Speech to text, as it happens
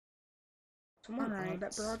Someone on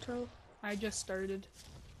that Bronto? I just started.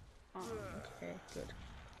 Okay, good.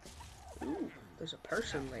 Ooh, there's a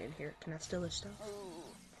person laying here. Can I steal his stuff?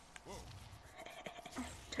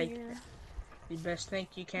 Take it. You best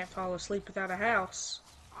think you can't fall asleep without a house.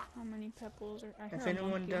 How many pebbles are? I hear If a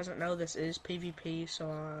anyone monkey. doesn't know, this is PvP, so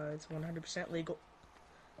it's 100% legal.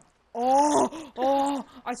 Oh!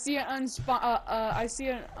 I see I see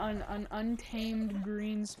an untamed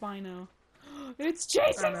green Spino. It's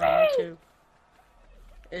chasing Me me! too.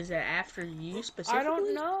 Is it after you specifically? I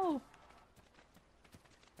don't know.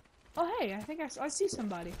 Oh hey, I think I see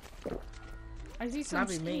somebody. I see some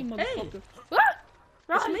skinny motherfucker. Hey! Ah!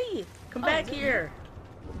 It's Run! me! Come back here!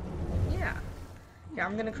 Yeah. Yeah,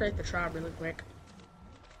 I'm gonna create the tribe really quick.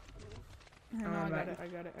 No, I got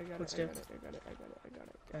it. Let's do it.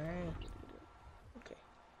 Dang. Okay.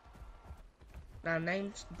 Now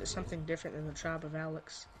name something different than the tribe of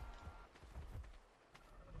Alex.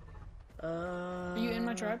 Are you in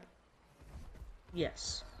my tribe?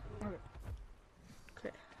 Yes. Okay.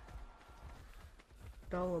 Okay.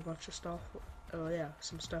 Stole a bunch of stuff. Oh yeah,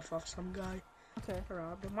 some stuff off some guy. Okay.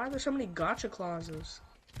 Robbed him. Why are there so many gotcha clauses?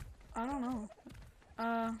 I don't know.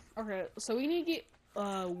 Okay, so we need to get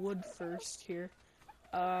wood first here.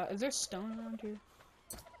 Is there stone around here?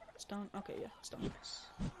 Stone? Okay, yeah, stone. Yes.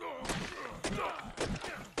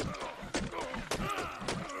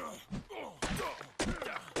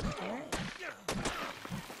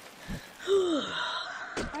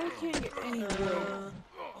 I can't get any wood.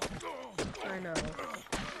 I know.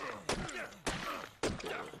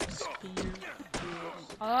 Spear.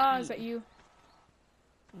 Ah, is that you?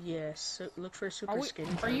 Yes. So look for a super skinny.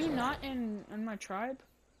 Are you not in my tribe?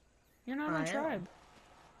 You're not in my tribe.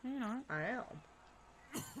 No, you're not. I am.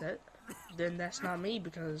 Then that's not me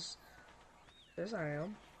because yes I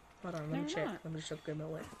am. Hold on, let me check. Let me just upgrade my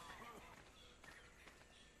way.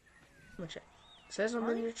 Let me check. It says I'm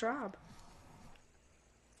in your tribe.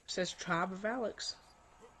 It says Tribe of Alex.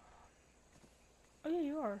 Oh yeah,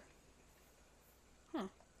 you are. Huh.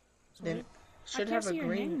 So Then should have a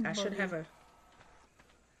green. I should have a.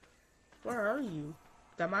 Where are you?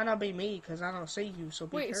 That might not be me because I don't see you. So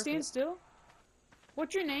be careful. Wait, stand still.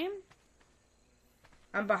 What's your name?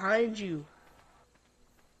 I'm behind you.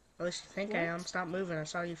 At least you think I am. Stop moving. I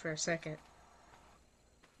saw you for a second.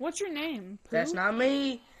 What's your name? Pooh? That's not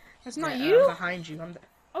me. That's not you? I'm behind you.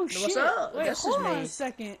 Oh shit! What's up? Wait, this hold is on me. a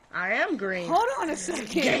second. I am green. Hold on a second.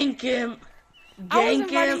 Gank him. I was Gank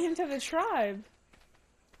inviting him. him to the tribe.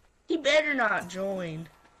 He better not join.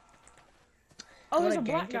 Oh, there's a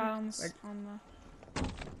black guy on the. Is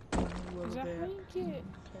that how you get?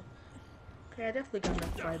 Okay, I definitely got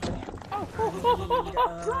enough fiber.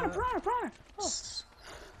 Piranha! Oh.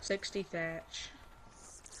 60 thatch.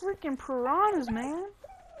 Freaking piranhas, man!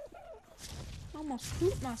 I almost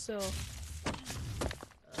pooped myself.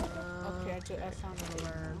 Okay, I found it.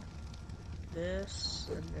 Learn this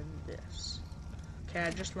and then this. Okay,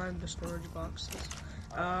 I just learned the storage boxes.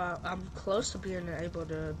 I'm close to being able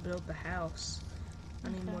to build the house. I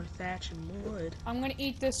need more thatch and wood. I'm gonna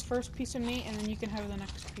eat this first piece of meat, and then you can have the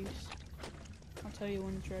next piece. I'll tell you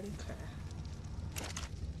when it's ready.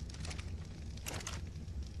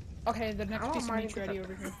 Okay, the next piece of meat's ready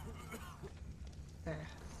over here.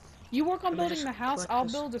 You work on building the house, I'll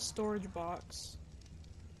build a storage box.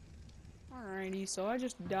 Alrighty, so I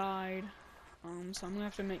just died. So I'm gonna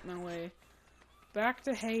have to make my way back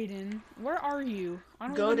to Hayden. Where are you? I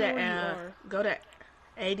don't know where you are. Go to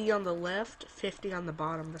 80 on the left, 50 on the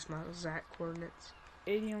bottom. That's my exact coordinates.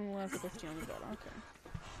 80 on the left, 50 on the bottom. Okay.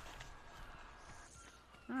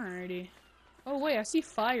 Alrighty. Oh wait, I see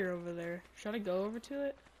fire over there. Should I go over to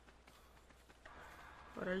it?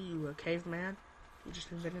 What are you, a caveman? You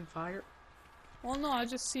just invented fire? Well, no, I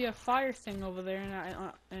just see a fire thing over there,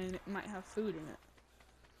 and it might have food in it.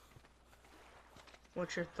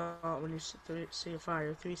 What's your thought when you see a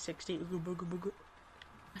fire? 360, ooga booga booga.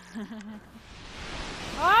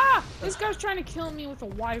 Ah! This guy's trying to kill me with a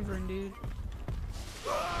wyvern, dude. A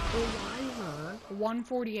wyvern?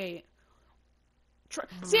 148.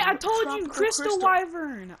 See, I told you, crystal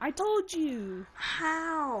wyvern. I told you.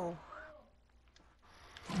 How?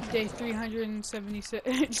 Day 376.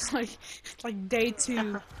 Just like day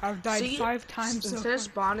 2. I've died 5 times. It says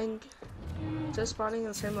spawning. It says spawning in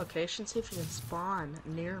the same location. See if you can spawn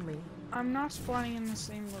near me. I'm not spawning in the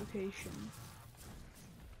same location.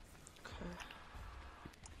 Okay.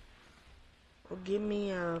 Well, give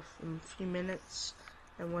me a few minutes,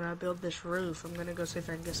 and when I build this roof, I'm gonna go see if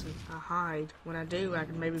I can get a hide. When I do, I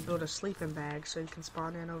can maybe build a sleeping bag so you can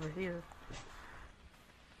spawn in over here.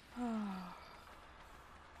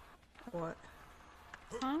 What?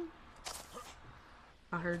 Huh?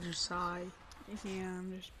 I heard you sigh. Yeah,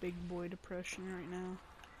 I'm just big boy depression right now.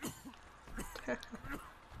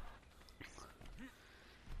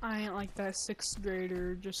 I ain't like that 6th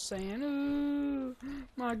grader just saying, ooh,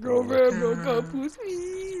 my girlfriend broke up with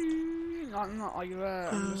me. I'm not like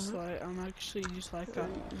that. I'm actually just like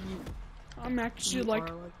I'm actually You like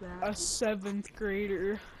are like a that. 7th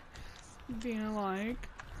grader. Being like,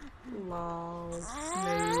 Lol.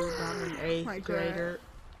 Noob. I'm an 8th like grader.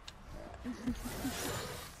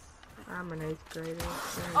 I'm an 8th grader.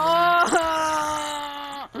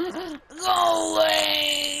 oh, go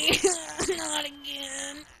away! Not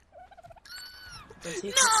again.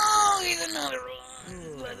 No, he's another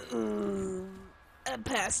one. I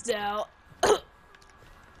passed out.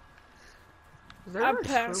 Is there I a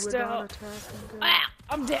passed Troubadour out. attacking? Ah,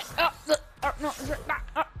 I'm dead. No.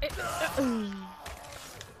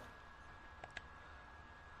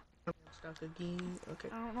 I'm stuck again. Okay.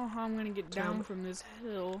 I don't know how I'm gonna get down from this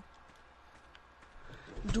hill.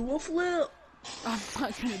 Do a flip. I'm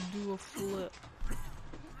not gonna do a flip.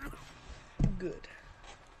 Good.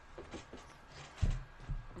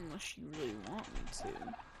 Unless you really want me to.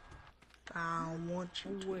 I want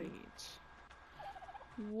you to.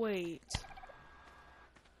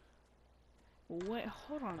 Wait,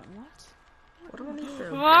 hold on, what? What do I need for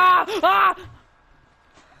a Ah!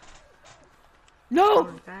 No!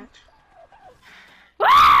 batch?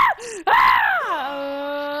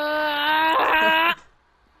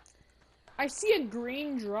 I see a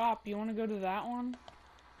green drop. You want to go to that one?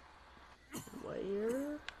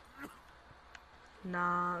 Where?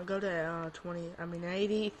 Nah, go to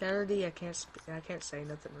 80, 30. I can't say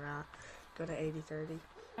nothing right. Go to 80, 30.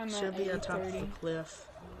 I'm Should at be 80, on top 30. of a cliff.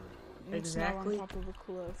 It's not Exactly. on top of a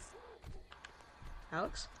cliff.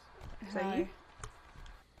 Alex? Is that Hi. you?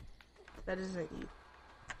 That isn't you.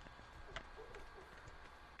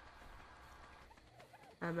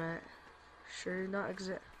 I'm at sure not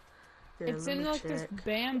exact. It's in like this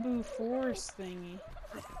bamboo forest thingy.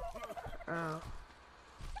 Oh.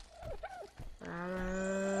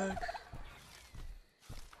 Alex.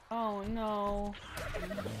 Oh no.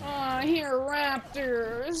 Oh, I hear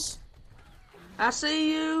raptors. I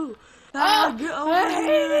see you. Oh, Get over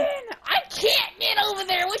here. I can't get over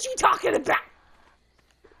there. What you talking about?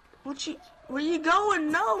 Where you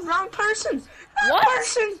going? No, wrong person. Wrong What?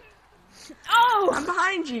 person. Oh! I'm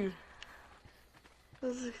behind you.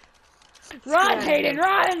 Run, Hayden,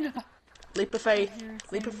 run! Leap of faith.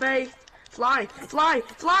 Leap of faith. Fly. Fly.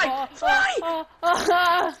 Fly.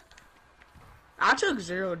 Fly. I took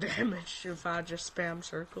 0 damage if I just spam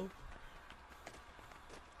circle.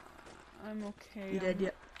 I'm okay. You dead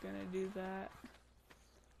yet? Gonna do that.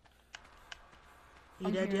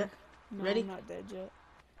 You dead yet? No, Ready? I'm not dead yet.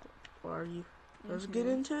 Or are you? Let's get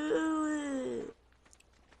into it.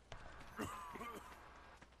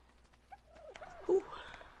 Ooh.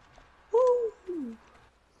 Woo.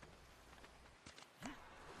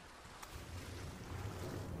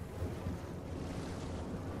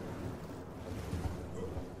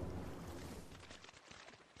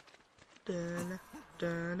 Dun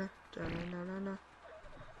dun dun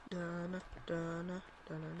dun dun dun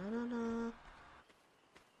dun.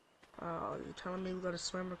 Oh, you're telling me we gotta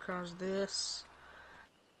swim across this?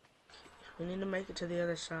 We need to make it to the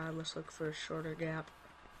other side. Let's look for a shorter gap.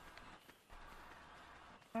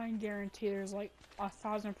 I can guarantee there's like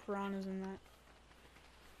 1,000 piranhas in that.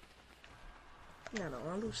 Yeah, no,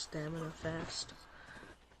 I lose stamina fast.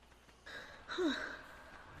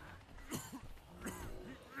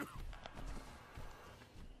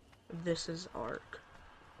 This is Ark.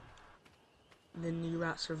 Then you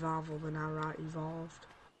write survival, then I write evolved.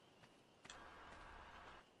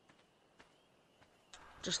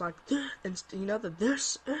 Just like this, and you know that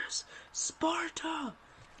this is Sparta.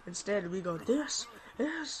 Instead, we go, this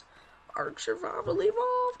is Ark Survival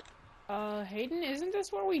Evolved. Hayden, isn't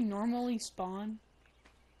this where we normally spawn?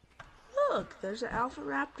 Look, there's an Alpha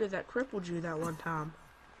Raptor that crippled you that one time.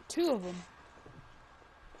 2 of them.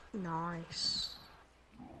 Nice.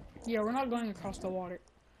 Yeah, we're not going across the water.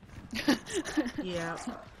 Yeah.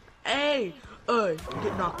 Hey!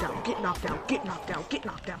 Get knocked out, get knocked out, get knocked out, get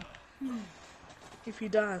knocked out. If you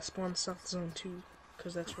die, spawn South Zone 2,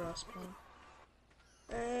 because that's where I spawn.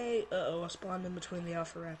 Hey! Uh-oh, I spawned in between the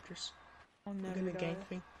Alpha Raptors. I'll They're never gonna die.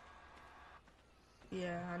 gank me.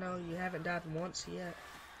 Yeah, I know, you haven't died once yet.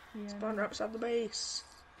 Yeah, Spawn right beside the base.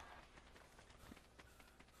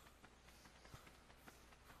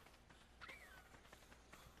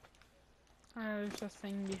 There's a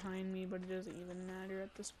thing behind me, but it doesn't even matter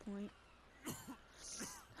at this point.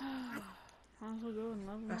 Might as well go and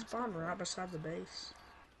level I my spawned stuff right up. beside the base.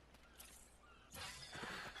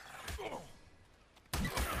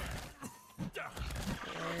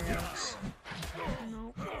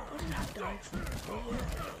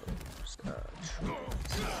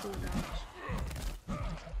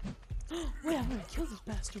 Wait, I'm gonna kill this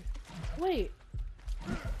bastard. Wait.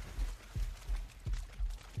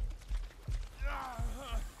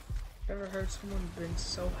 Ever heard someone been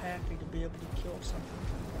so happy to be able to kill something?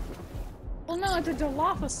 Well, no, it's a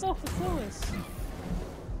Dilophosaurus.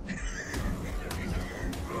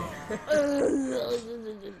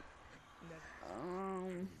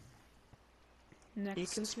 Next You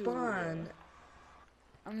can to, spawn.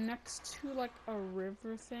 I'm next to like a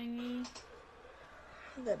river thingy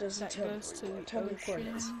That doesn't that tell me. goes to the Tell me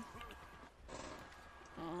coordinates. ocean.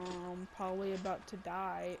 Probably about to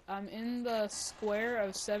die. I'm in the square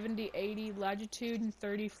of 70, 80 latitude and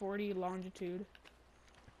 30, 40 longitude.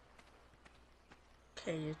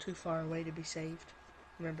 Okay, you're too far away to be saved.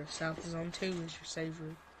 Remember, South Zone 2 is your save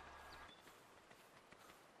route.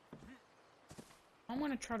 I'm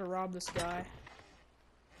gonna try to rob this guy.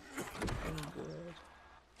 I'm good.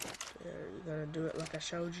 Yeah, you gonna do it like I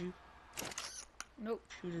showed you? Nope.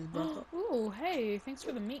 Shoot his butt. Ooh, hey, thanks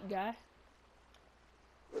for the meat, guy.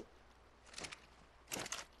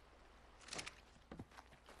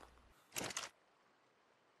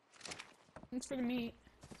 Thanks for the meat.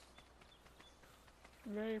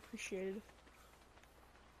 Very appreciated.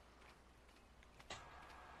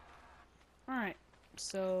 Alright,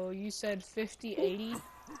 so you said 50, 80?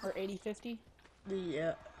 Or 80, 50?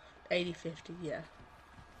 Yeah, 80-50, yeah.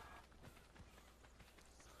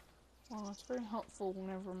 Well, it's very helpful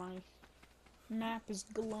whenever my map is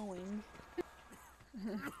glowing.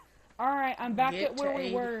 Alright, I'm back Get at where to we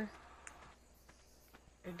 80. were.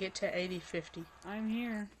 Get to 80-50. I'm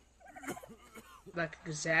here. Like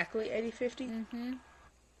exactly 80-50? Mm-hmm.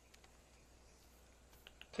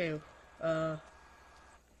 Okay, hold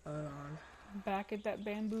on. Back at that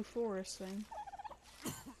bamboo forest thing.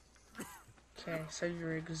 Okay, so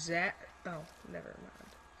you're exact. Oh, never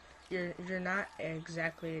mind. You're not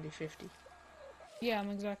exactly 80-50. Yeah, I'm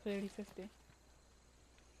exactly 80, 50.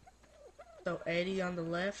 So 80 on the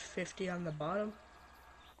left, 50 on the bottom.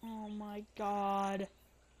 Oh my god.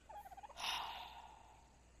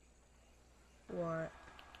 What?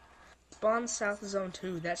 Spawn South Zone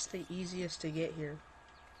 2. That's the easiest to get here.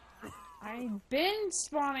 I've been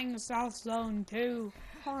spawning the South Zone too.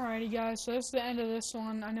 Alrighty guys, so that's the end of this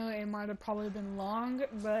one. I know it might have probably been long,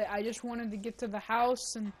 but I just wanted to get to the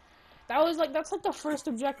house, and that's like the first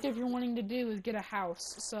objective you're wanting to do is get a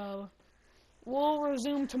house. So we'll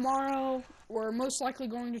resume tomorrow. We're most likely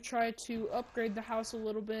going to try to upgrade the house a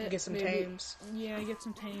little bit. Get some maybe. tames. Yeah, get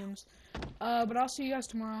some tames. But I'll see you guys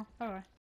tomorrow. Bye bye.